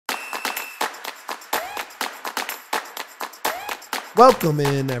Welcome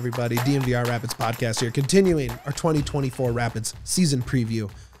in, everybody. DNVR Rapids Podcast here, continuing our 2024 Rapids season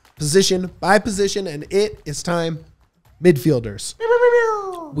preview, position by position, and it is time, midfielders.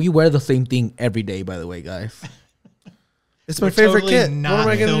 We wear the same thing every day, by the way, guys. It's my favorite kit. What am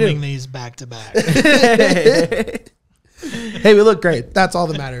I going to do? Filming these back to back. Hey, we look great. That's all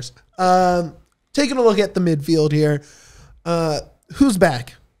that matters. Taking a look at the midfield here. Who's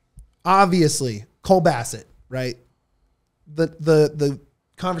back? Obviously, Cole Bassett, right? The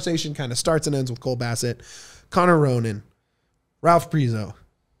conversation kind of starts and ends with Cole Bassett, Connor Ronan, Ralph Priso,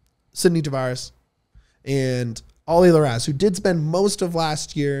 Sidney Tavares, and Oli Larraz, who did spend most of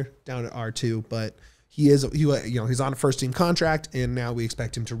last year down at R2, but he's on a first team contract, and now we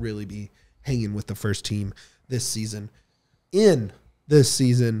expect him to really be hanging with the first team this season. In this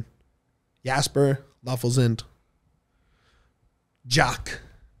season, Jasper, Loffelsend,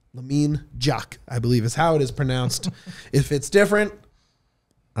 Lamine, I believe is how it is pronounced. If it's different,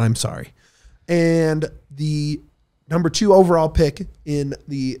 I'm sorry. And the number 2 overall pick in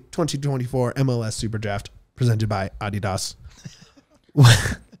the 2024 MLS Super Draft presented by Adidas,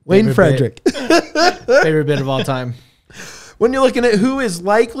 Wayne Frederick. Favorite bit of all time. When you're looking at who is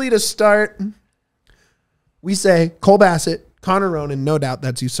likely to start, we say Cole Bassett, Connor Ronan, no doubt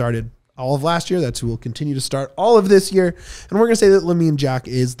that's who started all of last year. That's who will continue to start all of this year. And we're going to say that Lamine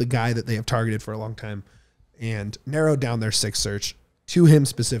is the guy that they have targeted for a long time and narrowed down their 6th search to him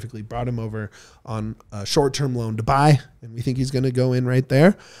specifically, brought him over on a short-term loan to buy, and we think he's going to go in right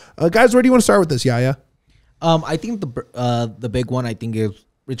there. Guys, where do you want to start with this, Yaya? I think the big one, I think, is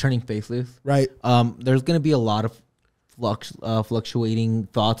returning faceless. Right. There's going to be a lot of fluctuating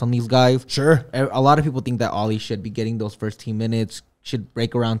thoughts on these guys. Sure. A lot of people think that Oli should be getting those first team minutes, should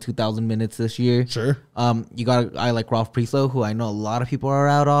break around 2,000 minutes this year. Sure. You got a guy like Ralph Priso, who I know a lot of people are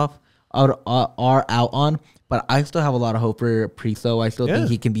out on, but I still have a lot of hope for Priso. I still think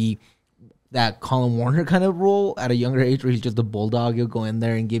he can be that Colin Warner kind of role at a younger age, where he's just a bulldog. He'll go in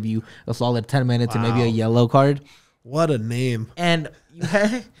there and give you a solid 10 minutes and maybe a yellow card. What a name. And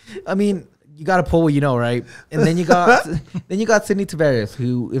I mean, you got to pull what you know, right? And then you got Sidney Tavares,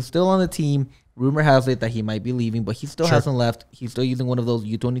 who is still on the team. Rumor has it that he might be leaving, but he still hasn't left. He's still using one of those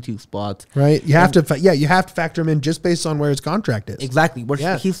U22 spots. Right. You have to factor him in just based on where his contract is. Exactly.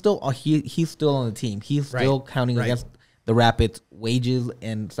 He's still on the team. He's still counting against the Rapids' wages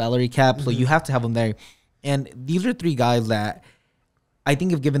and salary cap, so you have to have him there. And these are 3 guys that I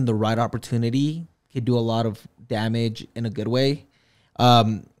think, if given the right opportunity, could do a lot of damage in a good way.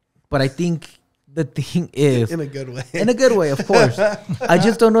 But I think the thing is, in a good way, of course. I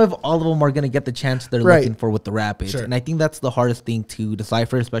just don't know if all of them are going to get the chance they're looking for with the Rapids. Sure. And I think that's the hardest thing to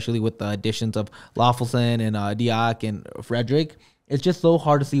decipher, especially with the additions of Loffelsend and Diack and Frederick. It's just so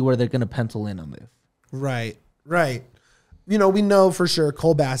hard to see where they're going to pencil in on this. Right. We know for sure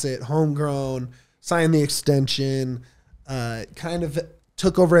Cole Bassett, homegrown, signed the extension, kind of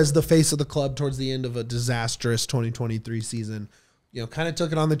took over as the face of the club towards the end of a disastrous 2023 season. Kind of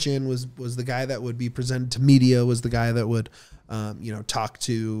took it on the chin, was the guy that would be presented to media, was the guy that would, talk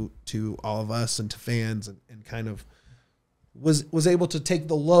to all of us and to fans, and kind of was able to take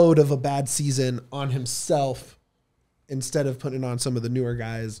the load of a bad season on himself instead of putting it on some of the newer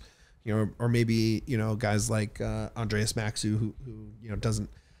guys, or maybe, guys like Andreas Maxu, who doesn't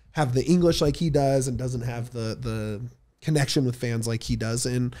have the English like he does and doesn't have the connection with fans like he does.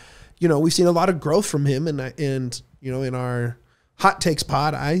 And, we've seen a lot of growth from him, and in our Hot Takes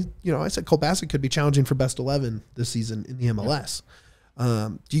pod, I said Cole Bassett could be challenging for best 11 this season in the MLS.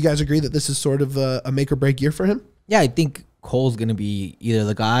 Do you guys agree that this is sort of a make or break year for him? Yeah, I think Cole's going to be either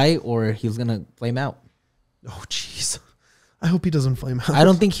the guy or he's going to flame out. Oh, jeez. I hope he doesn't flame out. I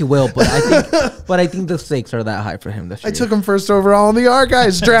don't think he will, but I think the stakes are that high for him this year. I took him first overall in the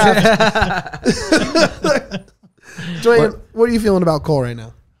Archives draft. Dwayne, what are you feeling about Cole right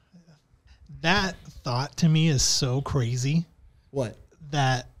now? That thought to me is so crazy. What?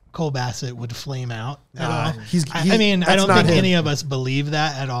 That Cole Bassett would flame out at all. I don't think any of us believe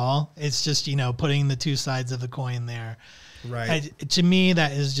that at all. It's just, putting the 2 sides of the coin there. Right. To me,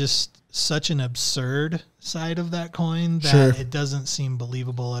 that is just such an absurd side of that coin that it doesn't seem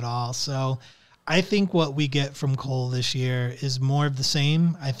believable at all. So I think what we get from Cole this year is more of the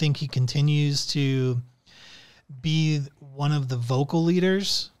same. I think he continues to be one of the vocal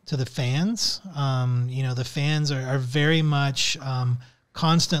leaders to the fans. The fans are very much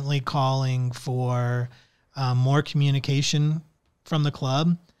constantly calling for more communication from the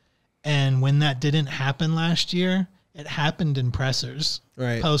club. And when that didn't happen last year, it happened in pressers,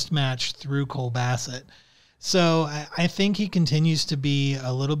 post-match through Cole Bassett. So I think he continues to be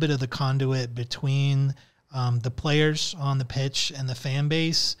a little bit of the conduit between the players on the pitch and the fan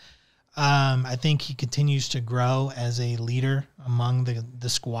base. I think he continues to grow as a leader among the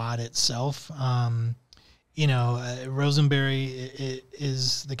squad itself. Rosenberry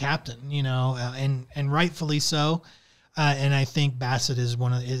is the captain, and rightfully so. And I think Bassett is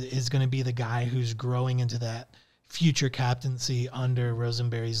is going to be the guy who's growing into that future captaincy under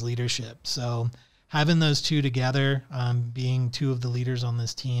Rosenberry's leadership. So having those two together, being two of the leaders on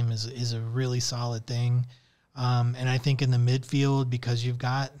this team is a really solid thing. And I think in the midfield, because you've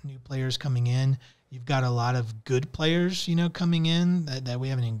got new players coming in, you've got a lot of good players, coming in that we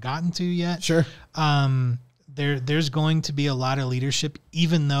haven't even gotten to yet. Sure. There's going to be a lot of leadership,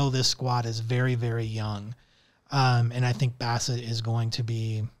 even though this squad is very, very young. And I think Bassett is going to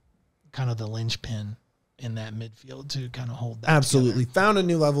be kind of the linchpin in that midfield to kind of hold that Absolutely. together. Found a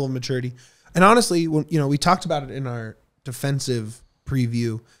new level of maturity. And honestly, when, we talked about it in our defensive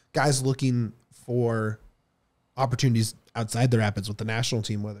preview, guys looking for opportunities outside the Rapids with the national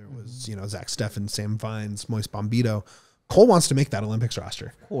team, whether it was, Zach Steffen, Sam Vines, Moise Bombito. Cole wants to make that Olympics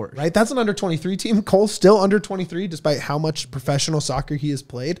roster. Of course. Right? That's an under 23 team. Cole's still under 23, despite how much professional soccer he has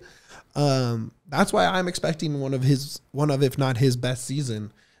played. That's why I'm expecting one of if not his best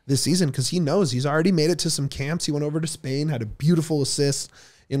season this season, because he knows he's already made it to some camps. He went over to Spain, had a beautiful assist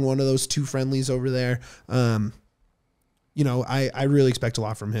in one of those 2 friendlies over there. I really expect a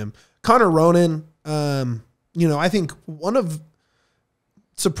lot from him. Connor Ronan, I think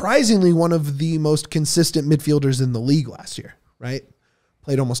surprisingly one of the most consistent midfielders in the league last year, right?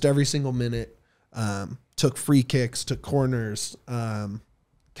 Played almost every single minute, took free kicks, took corners,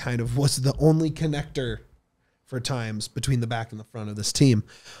 kind of was the only connector for times between the back and the front of this team.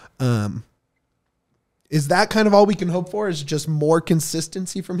 Is that kind of all we can hope for? Is it just more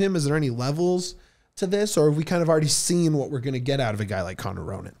consistency from him? Is there any levels to this, or have we kind of already seen what we're going to get out of a guy like Connor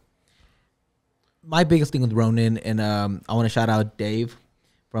Ronan? My biggest thing with Ronan, and I want to shout out Dave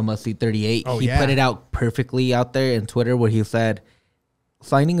from C38. He put it out perfectly out there in Twitter where he said,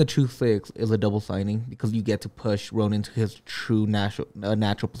 signing a true 6 is a double signing because you get to push Ronan to his true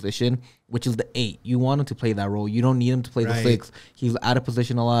natural position, which is the 8. You want him to play that role. You don't need him to play the 6. He's out of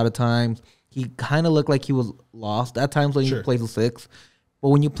position a lot of times. He kind of looked like he was lost at times when he plays the 6. But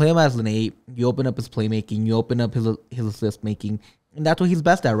when you play him as an 8, you open up his playmaking, you open up his assist making, and that's what he's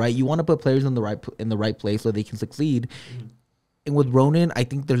best at, right? You want to put players in the right place so they can succeed. Mm-hmm. And with Ronan, I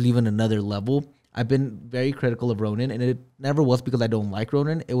think there's even another level. I've been very critical of Ronan, and it never was because I don't like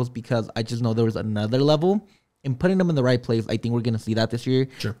Ronan. It was because I just know there was another level. And putting him in the right place, I think we're going to see that this year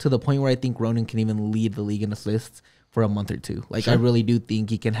to the point where I think Ronan can even lead the league in assists for a month or 2. I really do think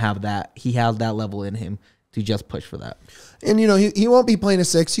he can have that. He has that level in him to just push for that. And, he won't be playing a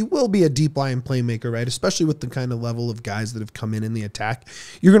 6. He will be a deep line playmaker, right? Especially with the kind of level of guys that have come in the attack.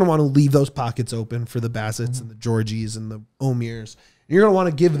 You're going to want to leave those pockets open for the Bassets and the Georgies and the Omirs. You're going to want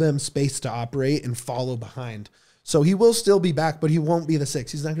to give them space to operate and follow behind. So he will still be back, but he won't be the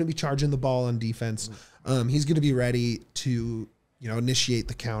 6. He's not going to be charging the ball on defense. He's going to be ready to, initiate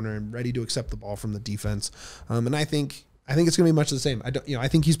the counter and ready to accept the ball from the defense. And I think it's going to be much the same. I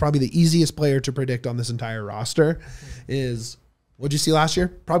think he's probably the easiest player to predict on this entire roster. Is what'd you see last year?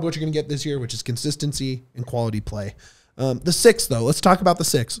 Probably what you're going to get this year, which is consistency and quality play. The 6, though, let's talk about the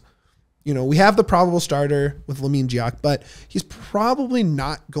 6. We have the probable starter with Lamine Diack, but he's probably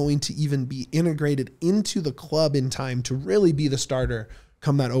not going to even be integrated into the club in time to really be the starter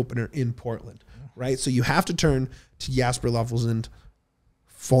come that opener in Portland, right? So you have to turn to Jasper Loffelsend,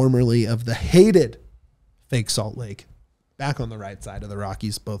 formerly of the hated fake Salt Lake, back on the right side of the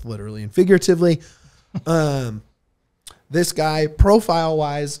Rockies, both literally and figuratively. This guy,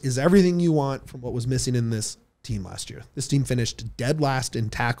 profile-wise, is everything you want from what was missing in this team last year. This team finished dead last in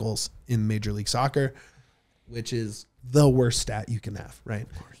tackles in Major League Soccer, which is the worst stat you can have, right?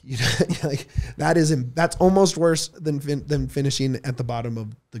 That's almost worse than finishing at the bottom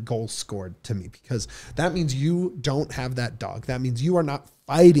of the goals scored to me, because that means you don't have that dog. That means you are not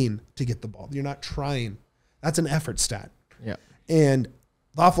fighting to get the ball. You're not trying. That's an effort stat. Yeah. And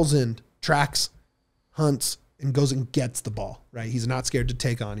Loffelsend tracks, hunts, and goes and gets the ball, right? He's not scared to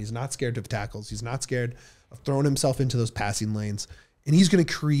take on. He's not scared of tackles. He's not scared of throwing himself into those passing lanes. And he's going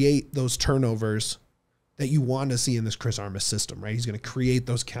to create those turnovers that you want to see in this Chris Armas system, right? He's going to create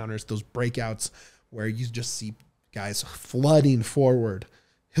those counters, those breakouts where you just see guys flooding forward.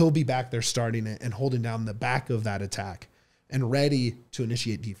 He'll be back there starting it and holding down the back of that attack and ready to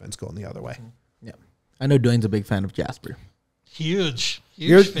initiate defense going the other way. Yeah. I know Dwayne's a big fan of Jasper. Huge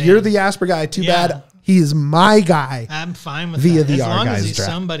you're fan. the Jasper guy. Too bad he's my guy. I'm fine with via that. the as long as he's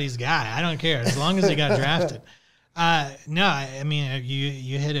draft. Somebody's guy. I don't care. As long as he got drafted. No, I mean,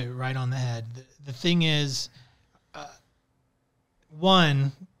 you hit it right on the head. the thing is,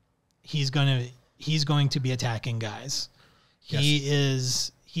 one, he's going to be attacking guys.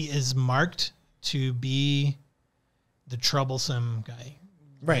 Yes. He is marked to be the troublesome guy.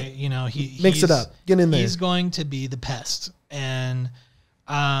 Right. You know, mix it up. Get in there. He's going to be the pest. And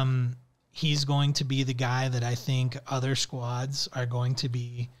he's going to be the guy that I think other squads are going to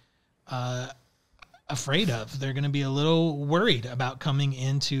be afraid of. They're going to be a little worried about coming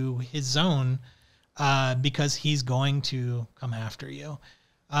into his zone because he's going to come after you.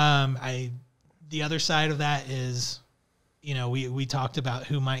 The other side of that is, you know, we talked about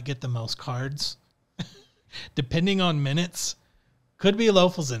who might get the most cards. Depending on minutes, could be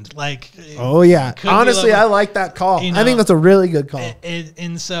Loffelsend. Like, oh yeah, honestly, I like that call. You know, I think that's a really good call.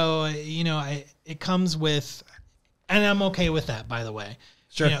 And so, you know, it comes with, and I'm okay with that, by the way.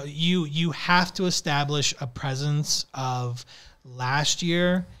 Sure. You know, you have to establish a presence of last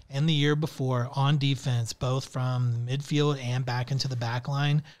year and the year before on defense, both from the midfield and back into the back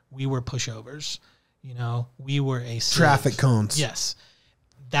line. We were pushovers. You know, we were a traffic cones. Yes.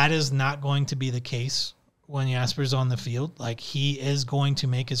 That is not going to be the case when Jasper's on the field. Like, he is going to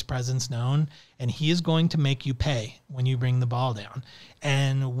make his presence known, and he is going to make you pay when you bring the ball down.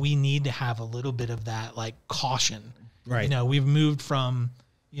 And we need to have a little bit of that, like, caution. Right. You know, we've moved from,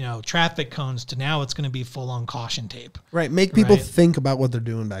 you know, traffic cones to now it's going to be full on caution tape. Right. Make people think about what they're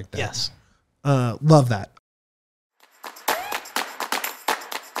doing back there. Yes. Love that.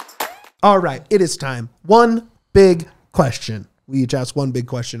 All right. It is time. One big question. We each ask one big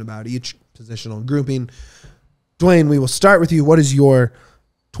question about each positional grouping. Dwayne, we will start with you. What is your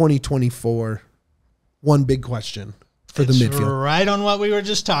 2024 one big question for the midfield? Right on what we were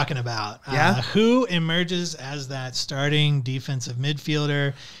just talking about. Yeah. Who emerges as that starting defensive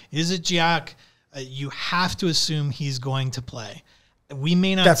midfielder? Is it Diack? You have to assume he's going to play. We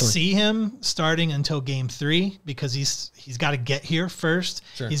may not see him starting until game 3 because he's got to get here first.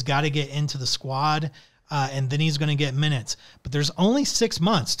 Sure. He's got to get into the squad. And then he's going to get minutes. But there's only 6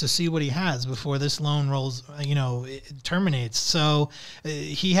 months to see what he has before this loan rolls, it terminates. So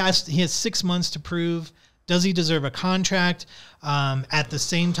he has 6 months to prove. Does he deserve a contract? At the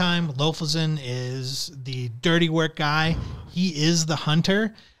same time, Loffelsend is the dirty work guy. He is the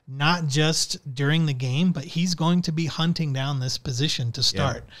hunter, not just during the game, but he's going to be hunting down this position to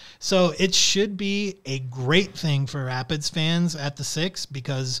start. Yeah. So it should be a great thing for Rapids fans at the 6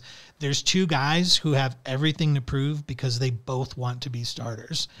 because there's 2 guys who have everything to prove because they both want to be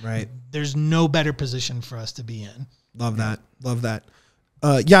starters. Right. There's no better position for us to be in. Love that. Love that.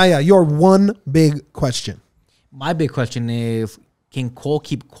 Your one big question. My big question is, can Cole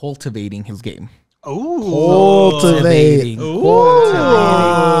keep cultivating his game? Cultivating.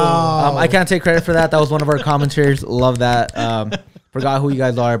 I can't take credit for that. That was one of our commenters. Love that. Forgot who you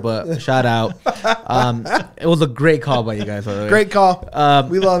guys are, but shout out. It was a great call by you guys. By the way. Great call.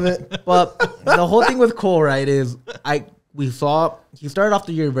 We love it. But the whole thing with Cole, right, is we saw he started off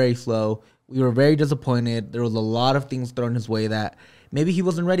the year very slow. We were very disappointed. There was a lot of things thrown his way that maybe he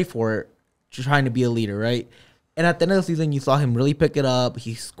wasn't ready for, trying to be a leader, right? And at the end of the season, you saw him really pick it up.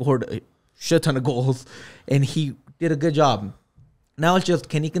 He scored a shit ton of goals, and he did a good job. Now it's just,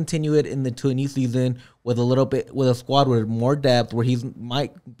 can he continue it into a new season with a squad with more depth, where he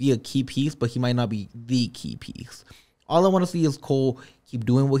might be a key piece, but he might not be the key piece. All I want to see is Cole keep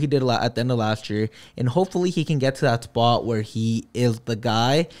doing what he did at the end of last year, and hopefully he can get to that spot where he is the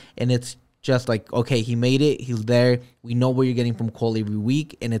guy, and it's just like, okay, he made it, he's there. We know what you're getting from Cole every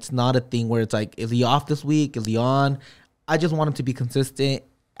week, and it's not a thing where it's like, is he off this week? Is he on? I just want him to be consistent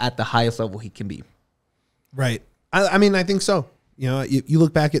at the highest level he can be. Right. I mean, I think so. You know, you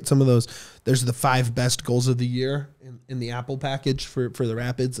look back at some of those, there's the 5 best goals of the year in the Apple package for the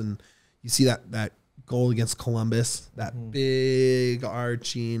Rapids, and you see that goal against Columbus, that big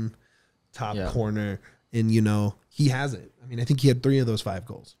arching top corner, and, you know, he has it. I mean, I think he had 3 of those 5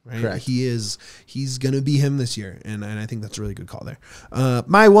 goals, right? Correct. He's going to be him this year, and I think that's a really good call there.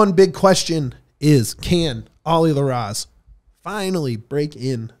 My one big question is, can Oli Larraz finally break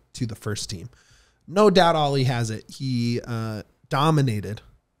in to the first team? No doubt Oli has it. He dominated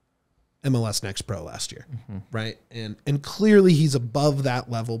MLS Next Pro last year, right? And clearly he's above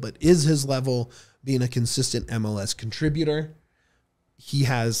that level, but is his level being a consistent MLS contributor? He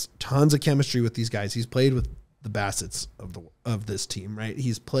has tons of chemistry with these guys. He's played with the Bassetts of this team, right?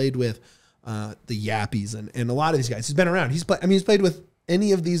 He's played with the Yappies and a lot of these guys. He's been around. He's played with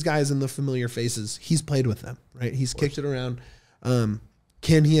any of these guys in the familiar faces. He's played with them, right? He's kicked it around.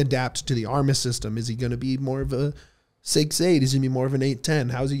 Can he adapt to the Arma system? Is he going to be more of a 6'8", is he going to be more of an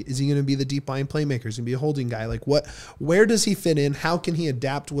 8'10"? Is he going to be the deep line playmaker? Is he going to be a holding guy? Like where does he fit in? How can he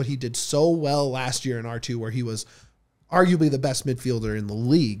adapt what he did so well last year in R2, where he was arguably the best midfielder in the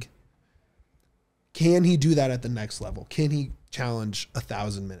league? Can he do that at the next level? Can he challenge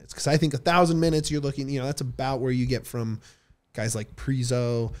 1,000 minutes? Because I think 1,000 minutes, you're looking, that's about where you get from guys like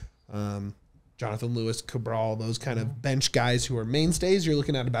Prizo, Jonathan Lewis, Cabral, those kind of bench guys who are mainstays. You're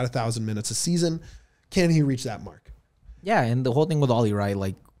looking at about 1,000 minutes a season. Can he reach that mark? Yeah, and the whole thing with Oli, right?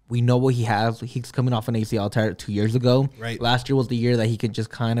 Like, we know what he has. He's coming off an ACL tear 2 years ago. Right. Last year was the year that he could just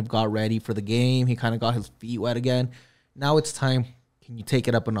kind of got ready for the game. He kind of got his feet wet again. Now it's time. Can you take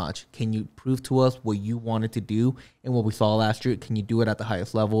it up a notch? Can you prove to us what you wanted to do and what we saw last year? Can you do it at the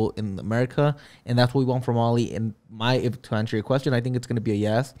highest level in America? And that's what we want from Oli. And to answer your question, I think it's going to be a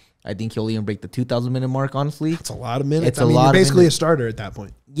yes. I think he'll even break the 2,000-minute mark, honestly. That's a lot of minutes. You're basically a starter at that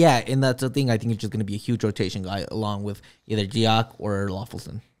point. Yeah, and that's the thing. I think it's just going to be a huge rotation guy along with either Diack or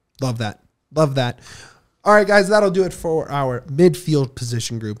Loffelsend. Love that. Love that. All right, guys, that'll do it for our midfield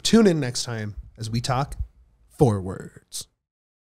position group. Tune in next time as we talk forwards.